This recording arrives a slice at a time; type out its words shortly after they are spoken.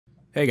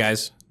Hey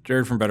guys,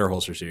 Jared from Better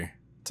Holsters here.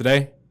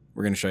 Today,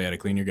 we're going to show you how to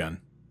clean your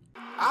gun.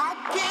 I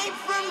came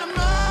from the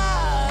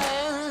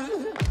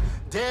mud,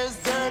 there's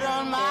dirt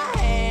on my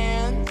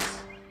hands,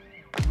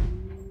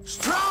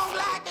 strong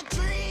like a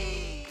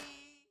tree.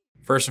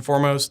 First and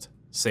foremost,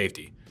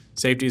 safety.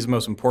 Safety is the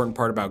most important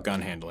part about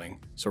gun handling,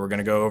 so we're going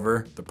to go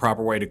over the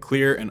proper way to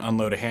clear and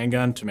unload a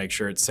handgun to make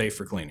sure it's safe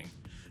for cleaning.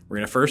 We're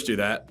going to first do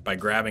that by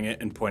grabbing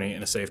it and pointing it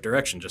in a safe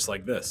direction, just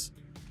like this.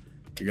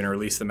 You're going to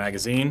release the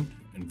magazine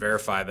and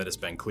verify that it's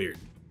been cleared.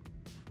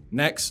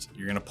 Next,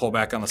 you're going to pull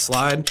back on the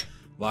slide,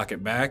 lock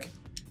it back,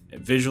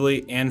 and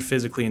visually and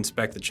physically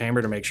inspect the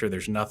chamber to make sure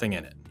there's nothing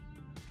in it.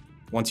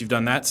 Once you've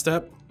done that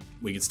step,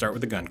 we can start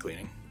with the gun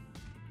cleaning.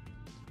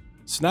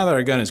 So now that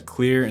our gun is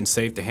clear and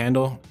safe to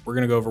handle, we're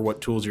going to go over what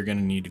tools you're going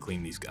to need to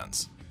clean these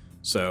guns.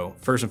 So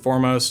first and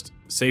foremost,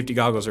 safety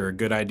goggles are a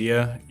good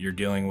idea. You're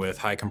dealing with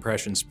high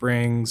compression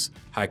springs,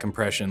 high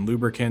compression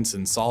lubricants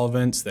and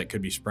solvents that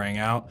could be spraying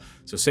out.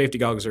 So safety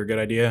goggles are a good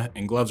idea,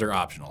 and gloves are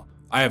optional.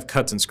 I have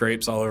cuts and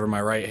scrapes all over my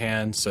right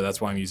hand, so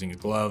that's why I'm using a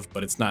glove,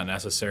 but it's not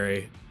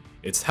necessary.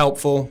 It's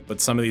helpful,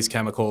 but some of these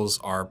chemicals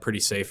are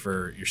pretty safe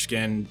for your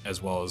skin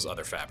as well as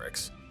other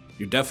fabrics.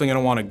 You're definitely going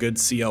to want a good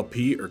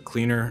CLP or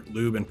cleaner,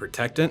 lube, and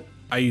protectant.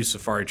 I use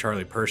Safari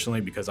Charlie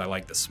personally because I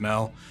like the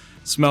smell.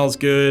 Smells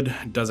good,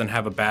 doesn't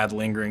have a bad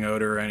lingering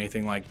odor or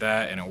anything like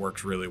that, and it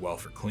works really well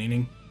for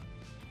cleaning.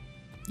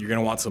 You're going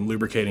to want some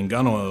lubricating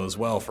gun oil as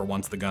well for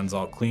once the gun's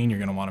all clean. You're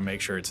going to want to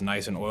make sure it's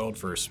nice and oiled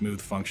for a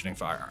smooth functioning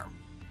firearm.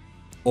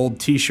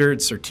 Old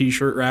t-shirts or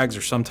t-shirt rags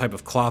or some type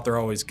of cloth are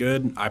always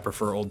good. I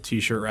prefer old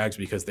t-shirt rags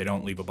because they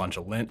don't leave a bunch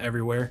of lint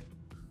everywhere.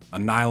 A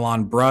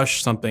nylon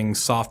brush, something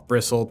soft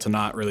bristle to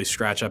not really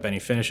scratch up any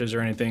finishes or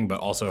anything, but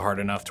also hard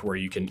enough to where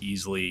you can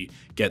easily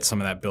get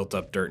some of that built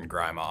up dirt and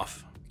grime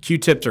off.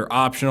 Q-tips are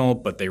optional,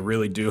 but they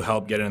really do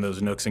help get in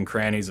those nooks and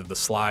crannies of the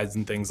slides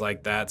and things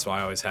like that, so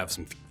I always have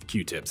some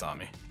Q-tips on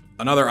me.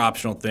 Another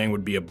optional thing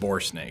would be a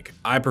bore snake.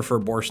 I prefer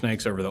bore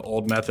snakes over the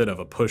old method of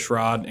a push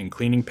rod and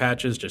cleaning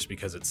patches just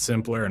because it's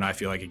simpler and I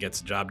feel like it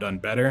gets the job done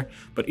better,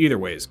 but either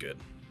way is good.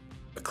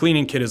 A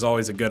cleaning kit is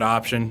always a good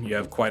option. You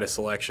have quite a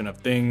selection of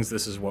things.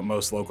 This is what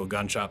most local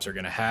gun shops are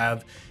going to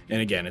have.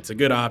 And again, it's a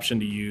good option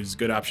to use,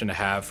 good option to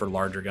have for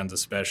larger guns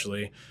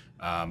especially.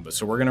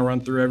 So we're going to run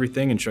through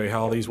everything and show you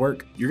how all these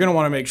work. You're going to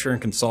want to make sure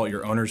and consult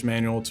your owner's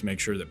manual to make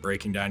sure that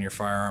breaking down your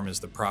firearm is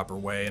the proper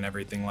way and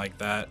everything like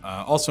that.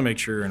 Also make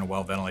sure you're in a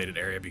well-ventilated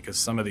area because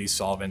some of these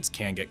solvents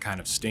can get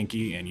kind of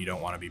stinky and you don't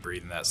want to be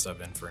breathing that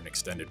stuff in for an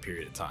extended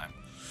period of time.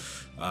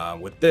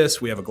 With this,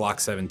 we have a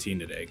Glock 17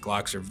 today.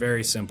 Glocks are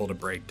very simple to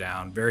break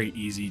down, very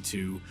easy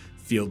to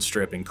field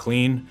strip and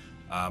clean.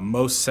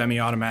 Most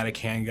semi-automatic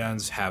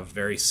handguns have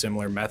very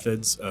similar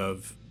methods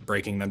of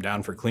breaking them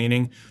down for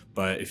cleaning,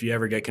 but if you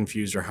ever get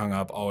confused or hung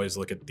up, always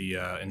look at the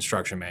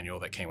instruction manual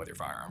that came with your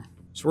firearm.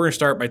 So we're gonna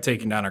start by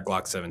taking down our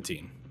Glock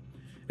 17.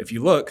 If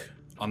you look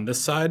on this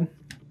side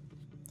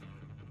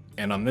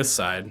and on this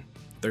side,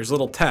 there's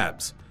little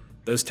tabs.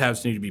 Those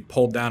tabs need to be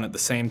pulled down at the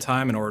same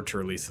time in order to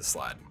release the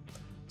slide.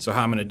 So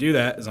how I'm gonna do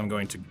that is I'm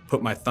going to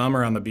put my thumb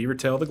around the beaver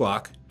tail of the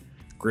Glock,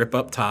 grip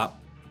up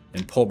top,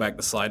 and pull back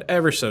the slide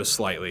ever so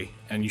slightly,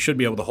 and you should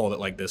be able to hold it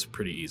like this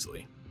pretty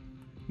easily.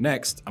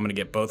 Next, I'm gonna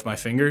get both my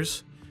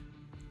fingers,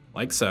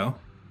 like so,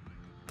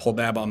 pull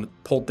down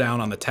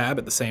on the tab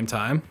at the same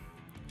time,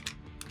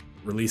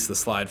 release the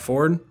slide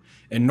forward,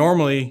 and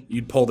normally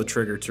you'd pull the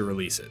trigger to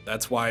release it.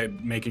 That's why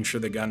making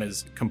sure the gun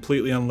is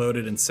completely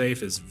unloaded and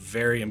safe is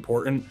very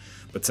important.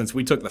 But since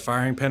we took the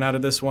firing pin out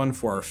of this one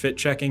for our fit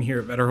checking here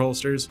at Better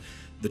Holsters,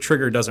 the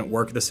trigger doesn't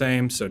work the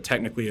same, so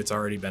technically it's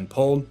already been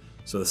pulled,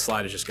 so the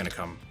slide is just gonna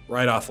come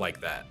right off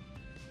like that.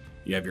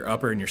 You have your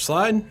upper and your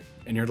slide,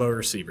 and your lower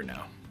receiver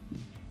now.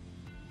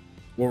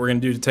 What we're gonna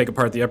do to take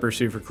apart the upper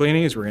receiver for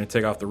cleaning is we're gonna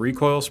take off the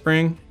recoil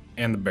spring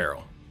and the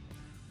barrel.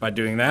 By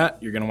doing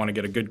that, you're gonna wanna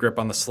get a good grip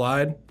on the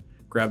slide,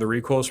 grab the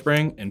recoil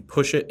spring and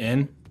push it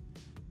in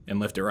and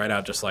lift it right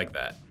out just like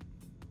that.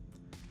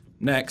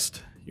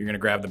 Next, you're gonna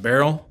grab the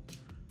barrel,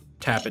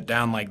 tap it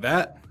down like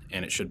that,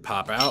 and it should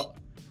pop out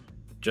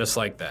just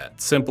like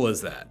that. Simple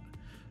as that.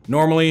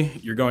 Normally,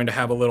 you're going to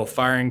have a little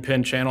firing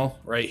pin channel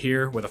right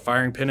here with a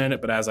firing pin in it,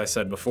 but as I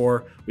said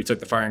before, we took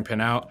the firing pin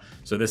out,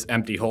 so this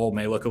empty hole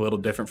may look a little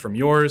different from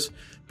yours,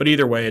 but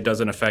either way, it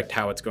doesn't affect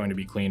how it's going to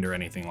be cleaned or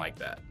anything like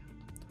that.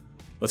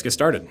 Let's get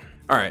started.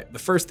 All right, the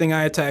first thing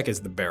I attack is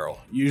the barrel.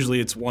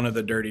 Usually it's one of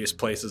the dirtiest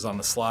places on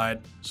the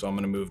slide, so I'm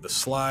gonna move the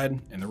slide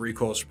and the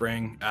recoil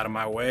spring out of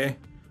my way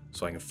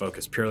so I can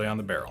focus purely on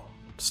the barrel.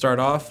 To start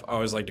off, I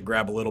always like to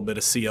grab a little bit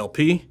of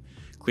CLP,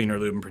 cleaner,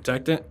 lube, and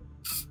protectant,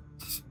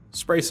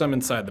 spray some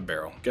inside the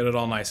barrel, get it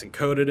all nice and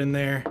coated in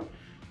there.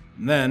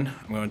 And then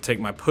I'm going to take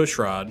my push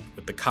rod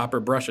with the copper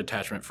brush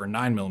attachment for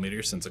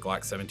 9mm, since a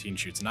Glock 17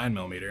 shoots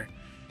 9mm,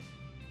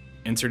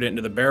 insert it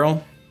into the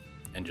barrel,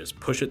 and just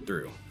push it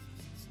through.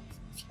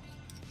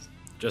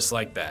 Just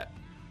like that.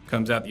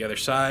 Comes out the other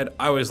side.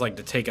 I always like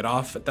to take it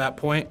off at that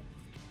point.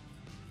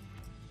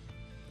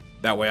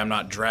 That way I'm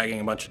not dragging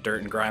a bunch of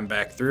dirt and grime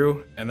back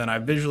through. And then I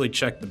visually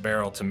check the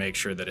barrel to make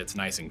sure that it's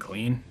nice and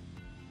clean.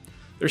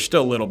 There's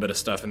still a little bit of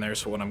stuff in there,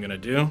 so what I'm gonna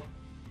do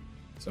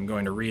is I'm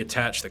going to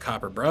reattach the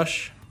copper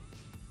brush,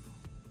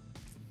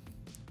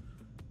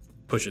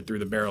 push it through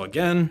the barrel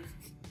again,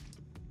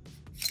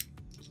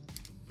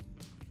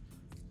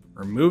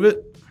 remove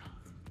it,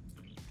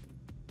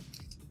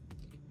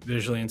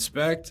 visually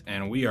inspect,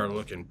 and we are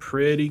looking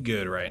pretty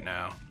good right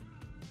now.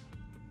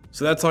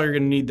 So that's all you're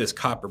gonna need this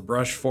copper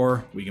brush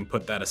for. We can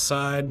put that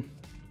aside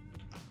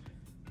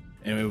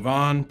and move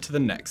on to the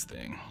next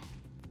thing.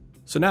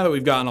 So now that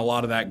we've gotten a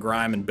lot of that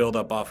grime and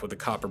buildup off with the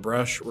copper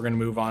brush, we're gonna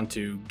move on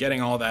to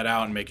getting all that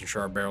out and making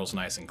sure our barrel's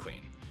nice and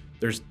clean.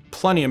 There's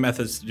plenty of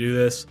methods to do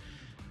this.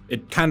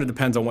 It kind of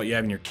depends on what you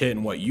have in your kit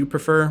and what you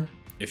prefer.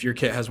 If your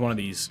kit has one of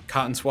these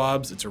cotton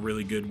swabs, it's a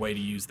really good way to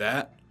use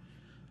that.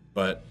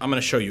 But I'm gonna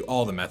show you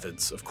all the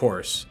methods, of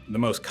course. The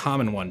most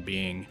common one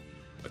being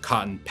a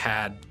cotton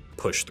pad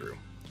push through.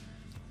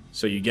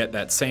 So you get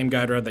that same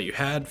guide rod that you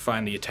had,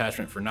 find the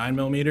attachment for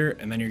 9mm,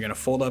 and then you're gonna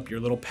fold up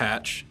your little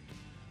patch.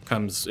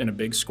 Comes in a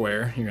big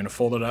square. You're gonna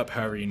fold it up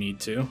however you need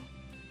to. And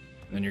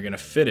then you're gonna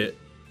fit it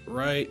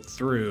right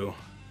through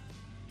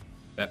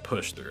that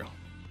push through.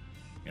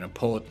 You're gonna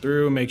pull it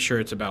through, make sure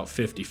it's about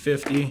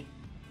 50-50,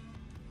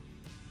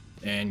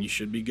 and you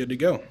should be good to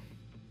go.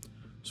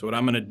 So what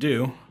I'm gonna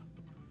do,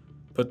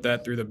 put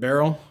that through the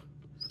barrel,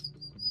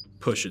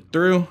 push it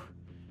through,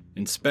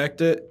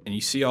 inspect it, and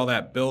you see all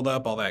that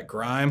buildup, all that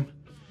grime.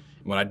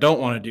 What I don't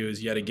want to do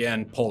is yet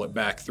again pull it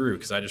back through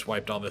because I just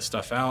wiped all this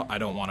stuff out. I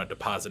don't want to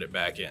deposit it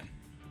back in.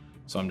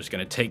 So I'm just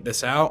going to take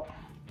this out,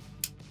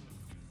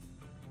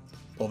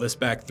 pull this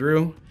back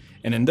through,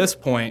 and in this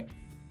point,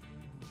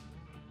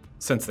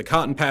 since the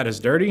cotton pad is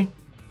dirty,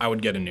 I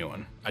would get a new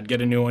one. I'd get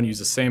a new one, use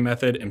the same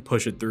method, and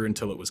push it through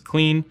until it was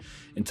clean,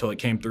 until it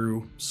came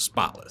through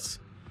spotless.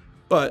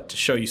 But to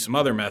show you some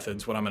other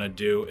methods, what I'm going to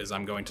do is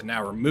I'm going to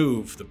now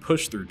remove the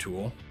push through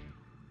tool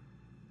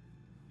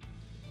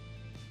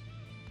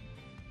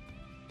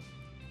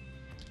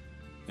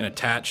and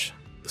attach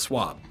the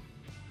swab.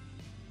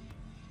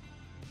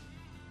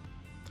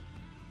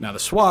 Now the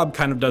swab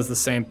kind of does the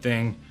same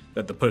thing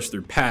that the push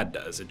through pad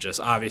does. It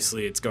just,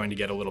 obviously it's going to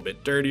get a little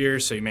bit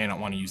dirtier, so you may not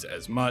want to use it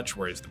as much,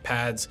 whereas the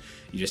pads,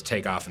 you just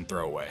take off and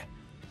throw away.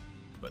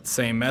 But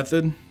same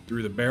method,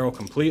 through the barrel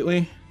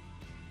completely,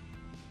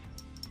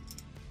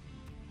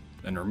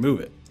 then remove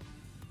it.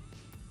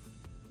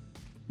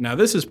 Now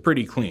this is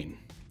pretty clean.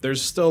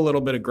 There's still a little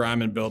bit of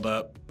grime and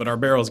buildup, but our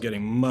barrel is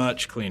getting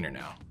much cleaner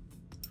now.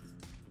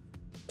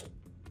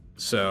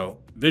 So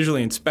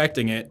visually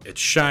inspecting it,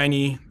 it's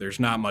shiny. There's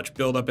not much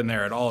buildup in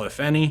there at all, if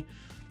any.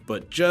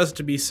 But just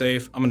to be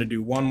safe, I'm gonna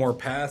do one more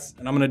pass,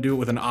 and I'm gonna do it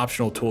with an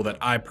optional tool that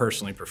I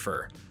personally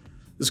prefer.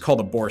 This is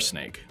called a bore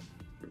snake.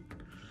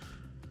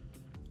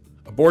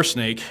 A bore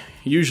snake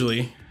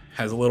usually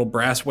has a little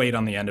brass weight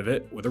on the end of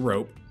it with a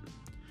rope.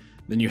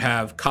 Then you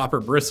have copper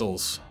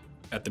bristles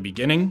at the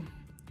beginning,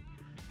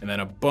 and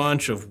then a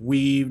bunch of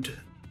weaved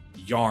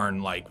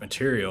yarn-like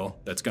material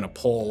that's gonna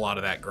pull a lot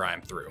of that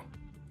grime through.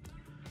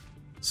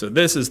 So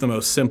this is the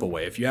most simple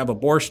way. If you have a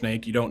bore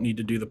snake, you don't need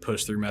to do the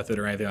push through method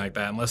or anything like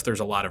that unless there's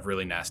a lot of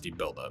really nasty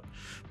buildup.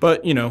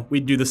 But you know,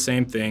 we'd do the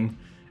same thing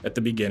at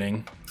the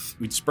beginning.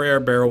 We'd spray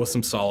our barrel with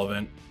some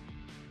solvent,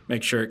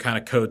 make sure it kind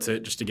of coats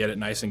it just to get it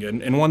nice and good.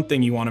 And one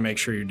thing you want to make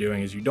sure you're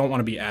doing is you don't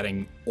want to be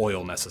adding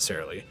oil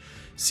necessarily.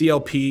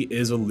 CLP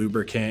is a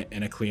lubricant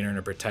and a cleaner and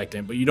a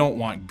protectant, but you don't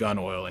want gun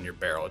oil in your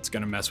barrel. It's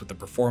going to mess with the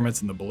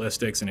performance and the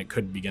ballistics, and it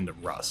could begin to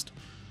rust.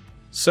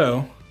 So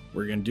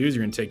what you're going to do is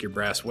you're going to take your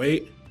brass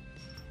weight,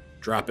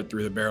 drop it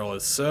through the barrel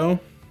as so,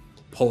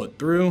 pull it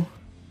through, and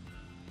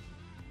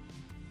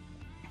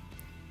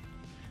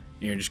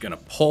you're just gonna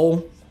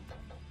pull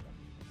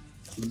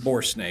the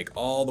bore snake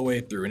all the way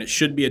through, and it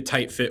should be a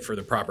tight fit for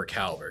the proper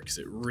caliber because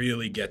it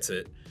really gets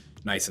it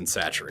nice and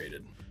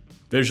saturated.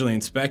 Visually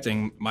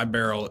inspecting, my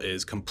barrel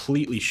is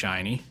completely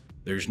shiny,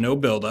 there's no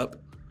buildup,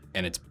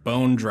 and it's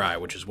bone dry,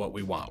 which is what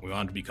we want. We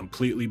want it to be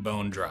completely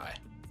bone dry.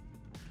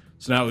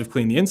 So now that we've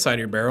cleaned the inside of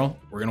your barrel,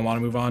 we're gonna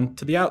wanna move on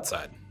to the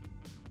outside.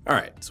 All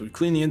right, so we've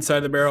cleaned the inside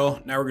of the barrel.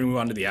 Now we're gonna move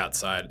on to the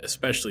outside,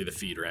 especially the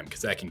feed rim,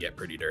 because that can get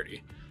pretty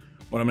dirty.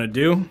 What I'm gonna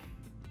do, I'm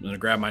gonna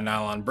grab my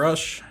nylon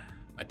brush,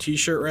 my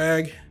t-shirt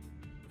rag,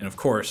 and of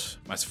course,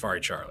 my Safari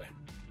Charlie.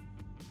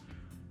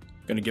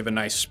 Gonna give a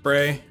nice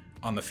spray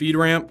on the feed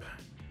ramp.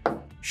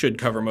 Should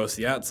cover most of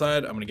the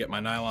outside. I'm gonna get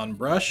my nylon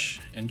brush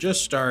and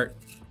just start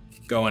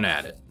going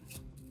at it.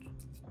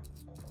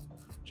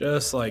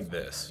 Just like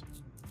this.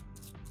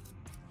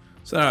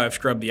 So now I've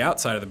scrubbed the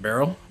outside of the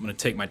barrel. I'm gonna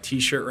take my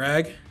t-shirt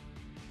rag.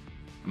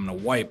 I'm gonna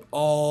wipe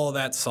all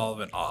that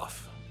solvent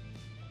off.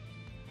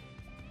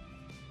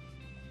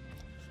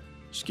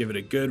 Just give it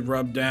a good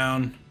rub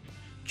down.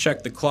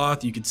 Check the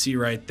cloth, you can see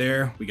right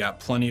there, we got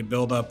plenty of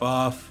buildup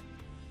off.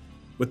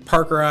 With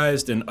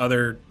parkerized and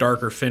other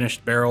darker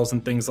finished barrels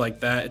and things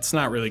like that, it's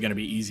not really gonna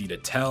be easy to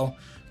tell,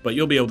 but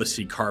you'll be able to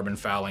see carbon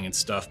fouling and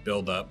stuff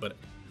build up. But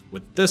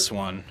with this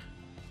one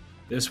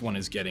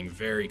is getting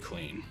very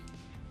clean.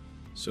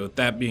 So with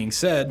that being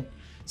said,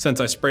 since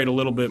I sprayed a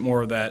little bit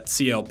more of that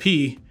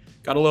CLP,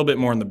 got a little bit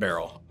more in the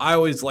barrel. I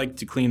always like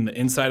to clean the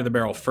inside of the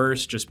barrel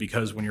first, just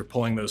because when you're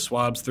pulling those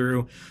swabs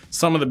through,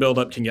 some of the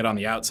buildup can get on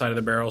the outside of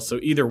the barrel. So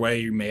either way,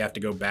 you may have to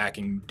go back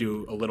and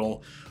do a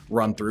little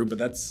run through, but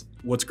that's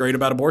what's great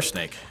about a bore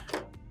snake.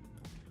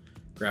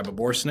 Grab a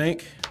bore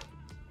snake,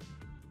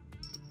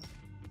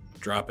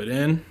 drop it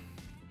in,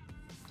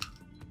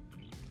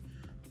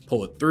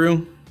 pull it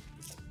through.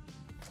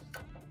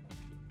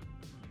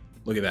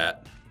 Look at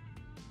that.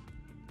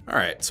 All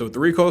right, so with the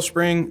recoil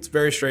spring, it's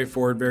very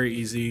straightforward, very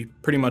easy,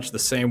 pretty much the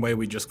same way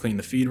we just cleaned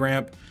the feed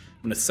ramp.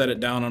 I'm gonna set it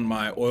down on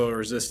my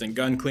oil-resistant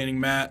gun cleaning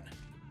mat,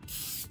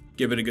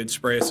 give it a good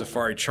spray of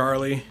Safari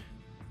Charlie,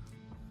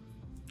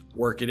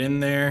 work it in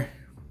there,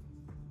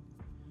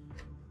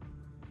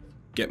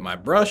 get my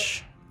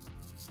brush,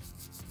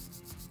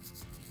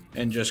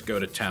 and just go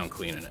to town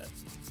cleaning it.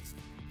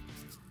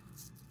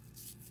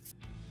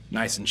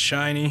 Nice and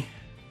shiny.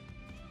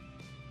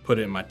 Put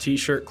it in my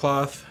t-shirt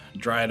cloth,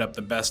 dry it up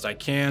the best I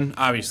can.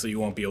 Obviously you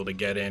won't be able to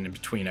get in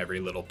between every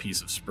little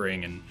piece of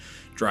spring and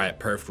dry it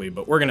perfectly,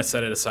 but we're gonna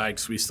set it aside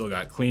because we still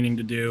got cleaning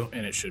to do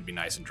and it should be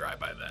nice and dry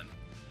by then.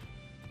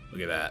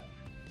 Look at that.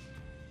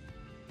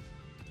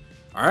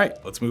 All right,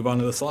 let's move on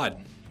to the slide.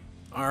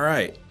 All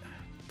right,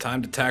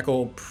 time to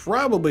tackle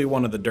probably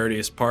one of the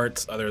dirtiest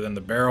parts other than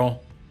the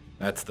barrel.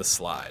 That's the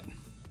slide.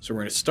 So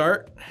we're gonna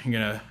start, you're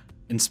gonna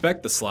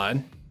inspect the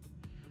slide,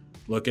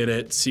 look at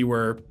it, see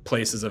where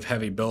places of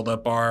heavy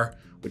buildup are,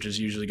 which is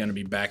usually gonna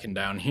be back and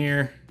down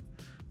here,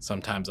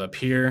 sometimes up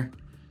here.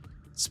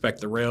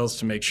 Inspect the rails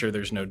to make sure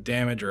there's no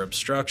damage or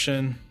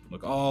obstruction.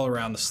 Look all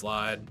around the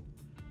slide,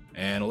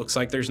 and it looks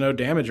like there's no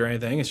damage or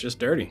anything, it's just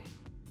dirty.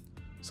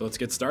 So let's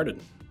get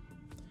started.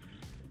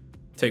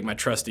 Take my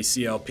trusty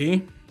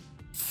CLP,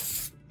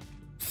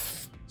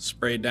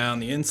 spray down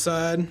the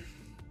inside.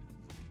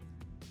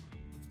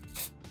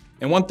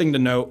 And one thing to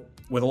note,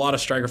 with a lot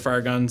of striker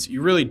fire guns,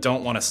 you really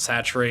don't want to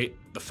saturate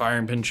the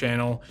firing pin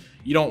channel.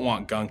 You don't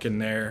want gunk in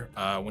there.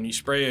 When you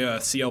spray a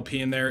CLP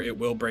in there, it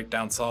will break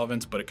down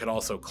solvents, but it could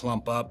also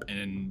clump up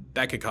and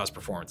that could cause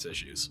performance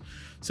issues.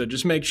 So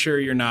just make sure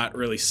you're not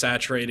really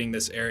saturating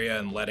this area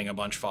and letting a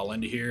bunch fall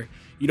into here.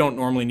 You don't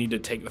normally need to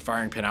take the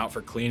firing pin out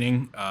for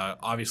cleaning.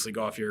 Obviously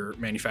go off your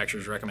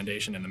manufacturer's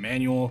recommendation in the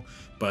manual,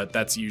 but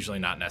that's usually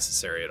not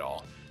necessary at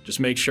all. Just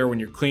make sure when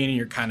you're cleaning,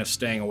 you're kind of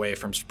staying away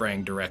from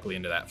spraying directly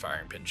into that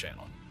firing pin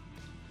channel.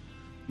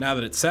 Now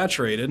that it's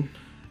saturated, I'm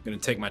gonna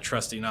take my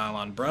trusty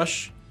nylon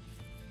brush.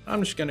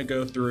 I'm just gonna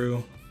go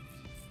through,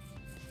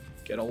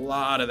 get a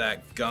lot of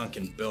that gunk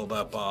and build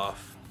up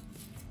off.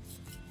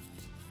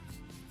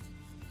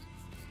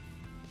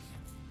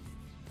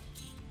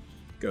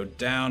 Go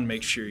down,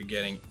 make sure you're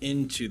getting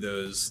into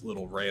those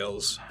little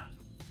rails.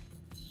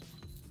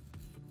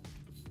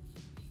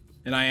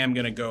 And I am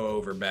gonna go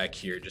over back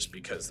here just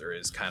because there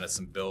is kind of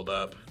some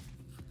buildup.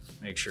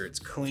 Make sure it's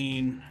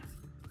clean.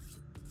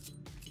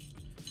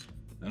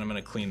 Then I'm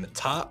gonna clean the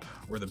top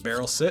where the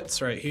barrel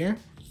sits right here.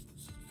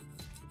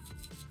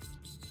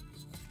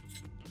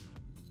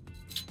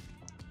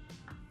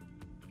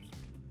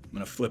 I'm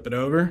gonna flip it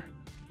over,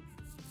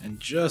 and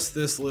just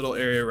this little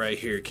area right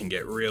here can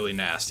get really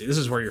nasty. This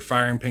is where your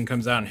firing pin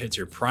comes out and hits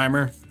your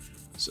primer.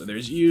 So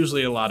there's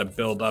usually a lot of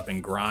buildup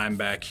and grime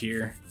back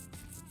here.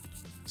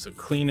 So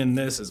cleaning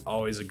this is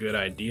always a good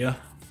idea.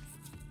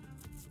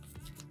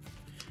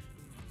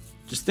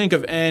 Just think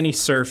of any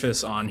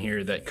surface on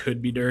here that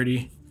could be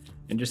dirty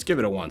and just give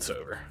it a once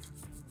over.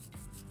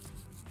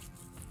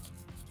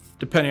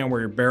 Depending on where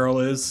your barrel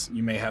is,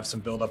 you may have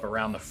some buildup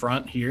around the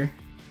front here.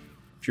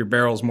 If your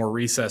barrel is more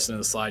recessed in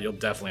the slide, you'll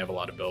definitely have a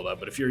lot of buildup,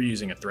 but if you're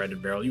using a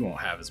threaded barrel, you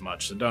won't have as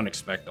much, so don't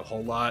expect a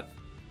whole lot,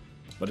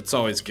 but it's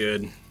always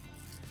good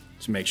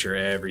to make sure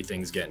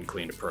everything's getting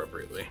cleaned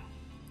appropriately.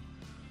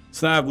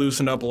 So now I've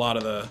loosened up a lot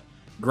of the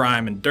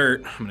grime and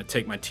dirt. I'm gonna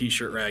take my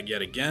t-shirt rag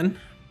yet again,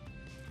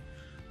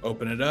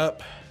 open it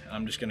up, and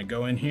I'm just gonna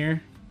go in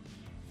here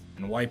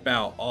and wipe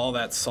out all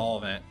that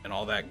solvent and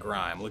all that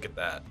grime. Look at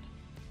that.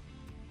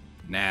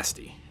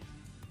 Nasty.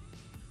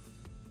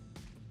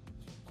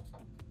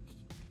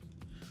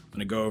 I'm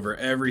gonna go over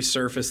every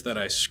surface that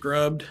I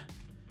scrubbed,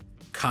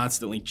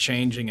 constantly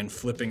changing and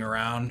flipping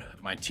around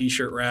my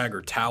t-shirt rag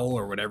or towel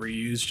or whatever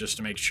you use, just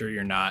to make sure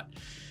you're not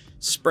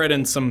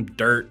spreading some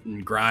dirt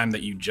and grime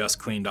that you just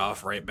cleaned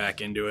off right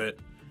back into it.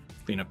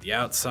 Clean up the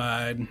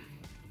outside.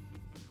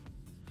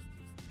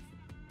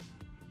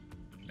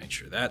 Make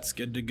sure that's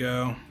good to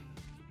go.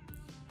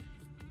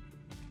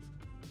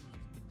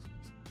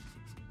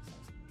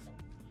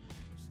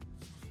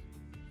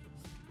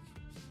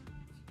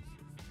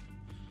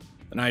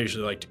 And I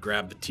usually like to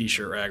grab the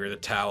t-shirt rag or the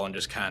towel and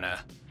just kind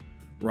of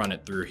run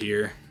it through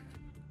here.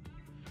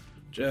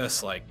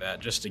 Just like that,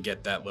 just to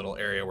get that little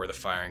area where the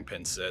firing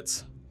pin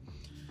sits.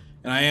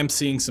 And I am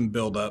seeing some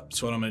buildup,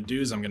 so what I'm gonna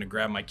do is I'm gonna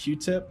grab my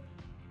Q-tip,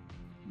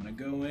 I'm gonna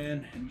go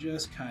in and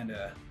just kind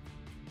of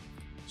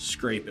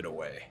scrape it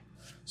away.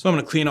 So I'm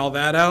gonna clean all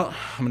that out,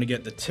 I'm gonna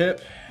get the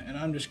tip, and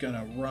I'm just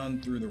gonna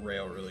run through the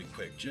rail really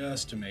quick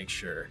just to make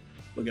sure.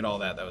 Look at all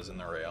that was in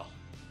the rail.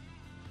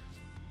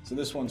 So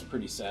this one's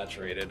pretty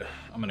saturated.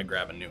 I'm gonna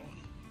grab a new one.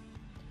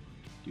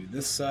 Do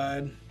this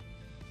side.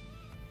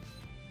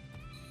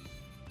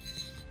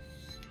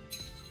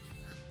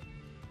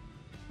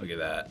 Look at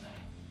that.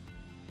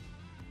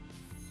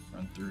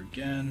 Run through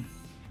again.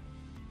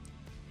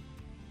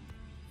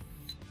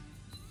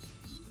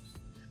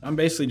 I'm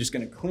basically just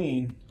gonna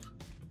clean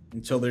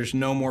until there's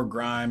no more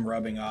grime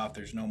rubbing off,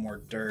 there's no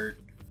more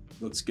dirt.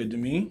 Looks good to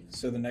me.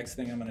 So the next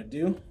thing I'm gonna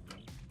do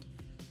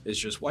is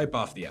just wipe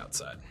off the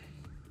outside.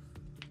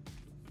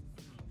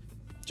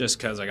 Just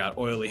because I got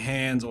oily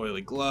hands,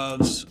 oily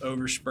gloves,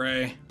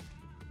 overspray.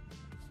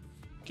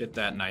 Get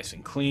that nice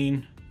and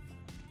clean.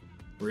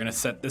 We're gonna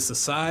set this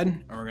aside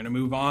and we're gonna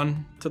move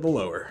on to the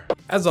lower.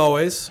 As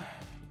always,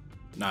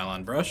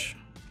 nylon brush,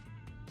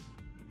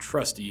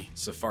 trusty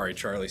Safari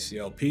Charlie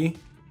CLP,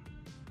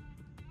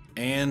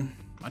 and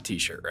my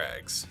t-shirt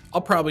rags.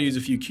 I'll probably use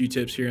a few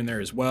Q-tips here and there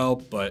as well,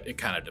 but it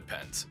kind of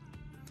depends.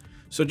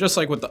 So just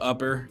like with the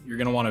upper, you're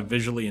gonna wanna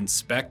visually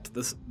inspect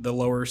the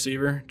lower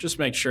receiver. Just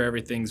make sure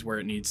everything's where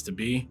it needs to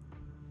be.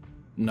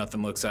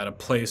 Nothing looks out of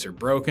place or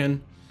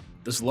broken.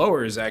 This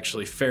lower is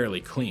actually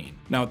fairly clean.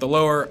 Now with the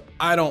lower,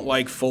 I don't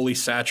like fully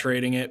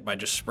saturating it by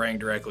just spraying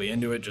directly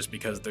into it just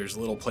because there's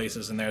little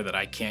places in there that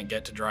I can't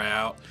get to dry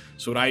out.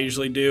 So what I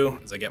usually do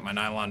is I get my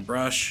nylon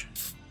brush,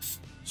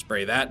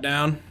 spray that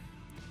down,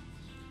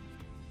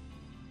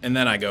 and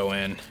then I go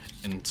in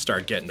and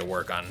start getting to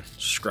work on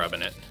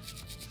scrubbing it.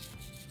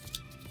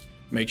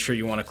 Make sure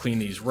you want to clean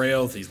these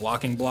rails, these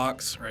locking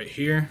blocks right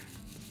here.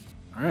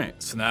 All right,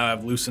 so now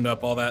I've loosened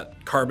up all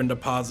that carbon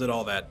deposit,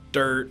 all that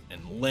dirt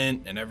and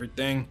lint and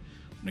everything.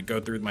 I'm gonna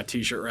go through my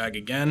t-shirt rag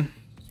again.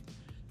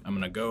 I'm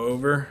gonna go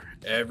over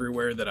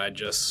everywhere that I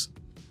just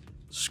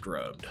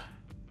scrubbed.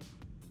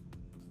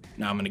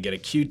 Now I'm gonna get a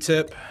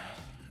Q-tip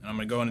and I'm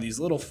gonna go into these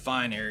little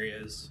fine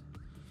areas.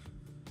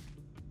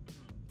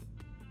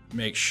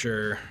 Make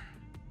sure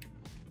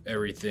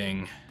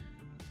everything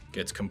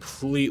gets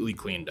completely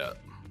cleaned up.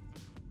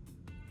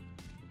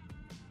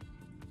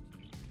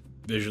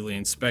 Visually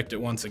inspect it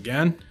once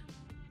again.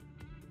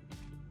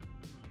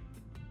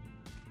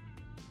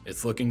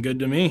 It's looking good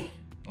to me.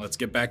 Let's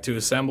get back to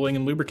assembling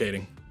and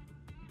lubricating.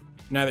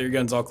 Now that your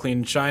gun's all clean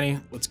and shiny,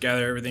 let's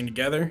gather everything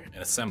together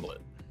and assemble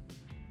it.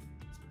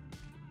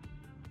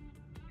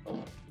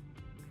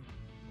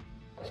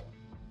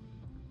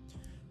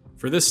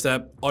 For this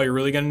step, all you're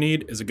really gonna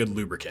need is a good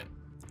lubricant.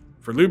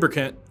 For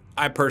lubricant,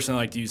 I personally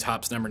like to use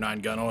Hops No. 9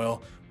 gun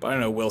oil, but I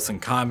know Wilson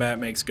Combat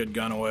makes good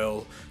gun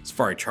oil,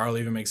 Safari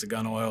Charlie even makes a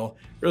gun oil.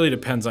 It really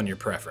depends on your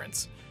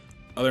preference.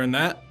 Other than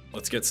that,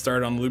 let's get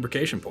started on the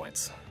lubrication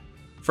points.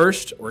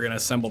 First, we're gonna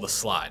assemble the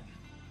slide.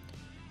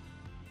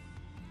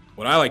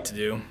 What I like to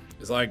do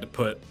is I like to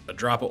put a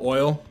drop of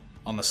oil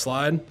on the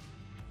slide,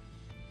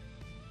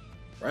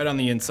 right on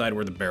the inside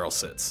where the barrel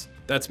sits.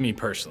 That's me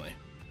personally.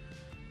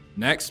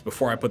 Next,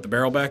 before I put the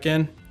barrel back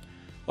in,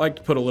 I like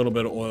to put a little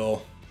bit of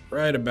oil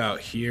right about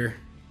here.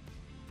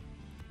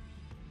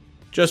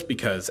 Just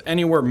because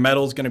anywhere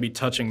metal's gonna be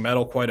touching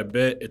metal quite a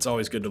bit, it's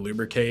always good to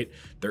lubricate.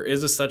 There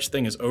is a such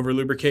thing as over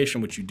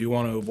lubrication, which you do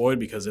want to avoid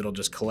because it'll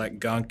just collect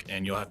gunk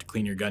and you'll have to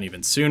clean your gun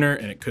even sooner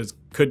and it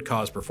could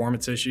cause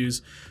performance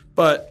issues.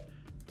 But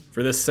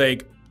for this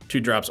sake, 2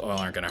 drops of oil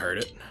aren't gonna hurt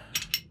it.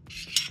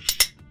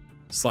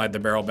 Slide the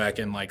barrel back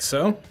in like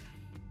so.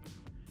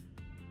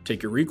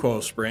 Take your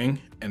recoil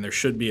spring and there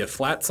should be a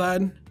flat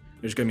side.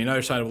 There's gonna be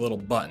another side with a little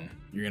button.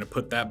 You're gonna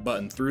put that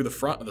button through the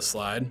front of the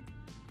slide,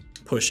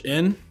 push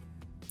in,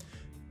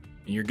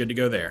 and you're good to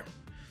go there.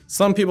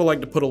 Some people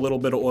like to put a little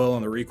bit of oil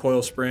on the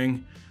recoil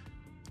spring.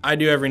 I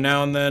do every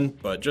now and then,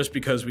 but just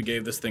because we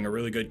gave this thing a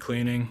really good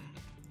cleaning,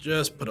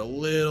 just put a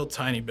little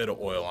tiny bit of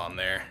oil on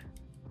there.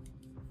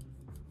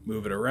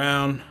 Move it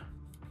around,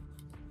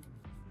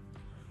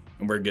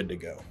 and we're good to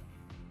go.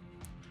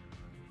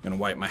 I'm gonna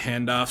wipe my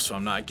hand off so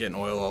I'm not getting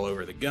oil all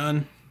over the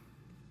gun.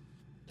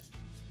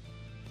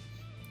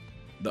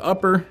 The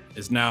upper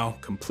is now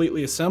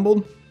completely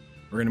assembled.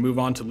 We're gonna move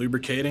on to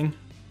lubricating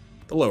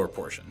the lower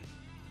portion.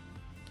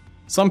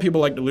 Some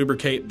people like to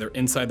lubricate their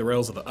inside the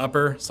rails of the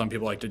upper. Some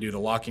people like to do the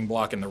locking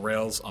block and the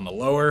rails on the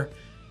lower.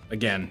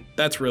 Again,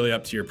 that's really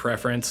up to your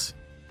preference.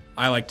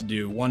 I like to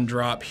do 1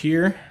 drop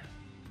here,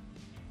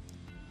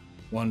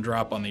 1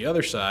 drop on the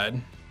other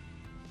side.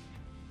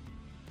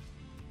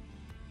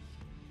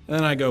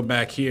 Then I go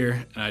back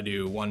here and I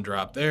do 1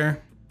 drop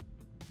there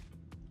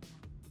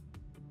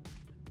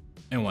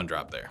and 1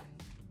 drop there.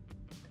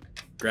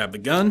 Grab the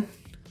gun,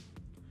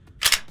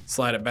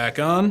 slide it back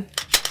on.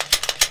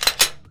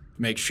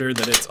 Make sure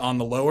that it's on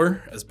the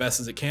lower as best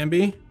as it can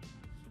be.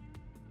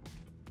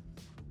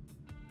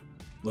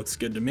 Looks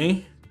good to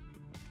me.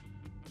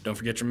 Don't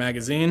forget your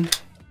magazine.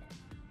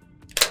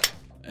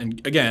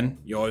 And again,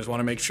 you always want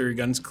to make sure your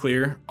gun's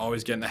clear.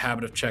 Always get in the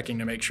habit of checking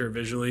to make sure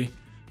visually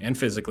and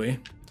physically.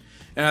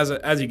 And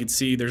as you can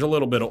see, there's a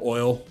little bit of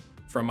oil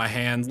from my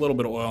hands, a little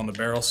bit of oil on the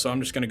barrel. So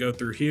I'm just gonna go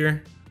through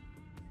here,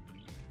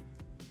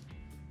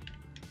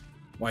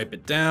 wipe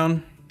it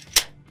down.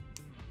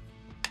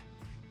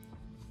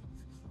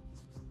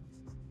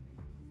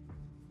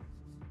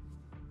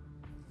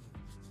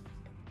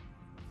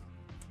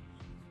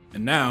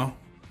 And now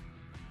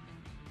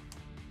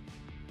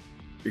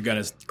Your gun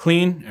is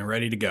clean and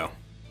ready to go.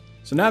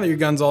 So now that your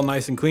gun's all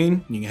nice and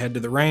clean, you can head to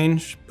the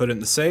range, put it in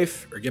the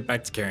safe, or get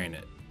back to carrying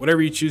it.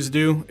 Whatever you choose to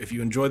do, if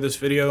you enjoyed this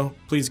video,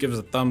 please give us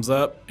a thumbs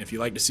up. If you'd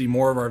like to see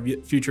more of our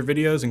future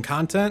videos and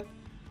content,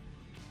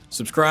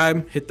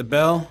 subscribe, hit the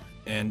bell,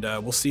 and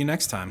we'll see you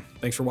next time.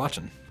 Thanks for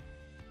watching.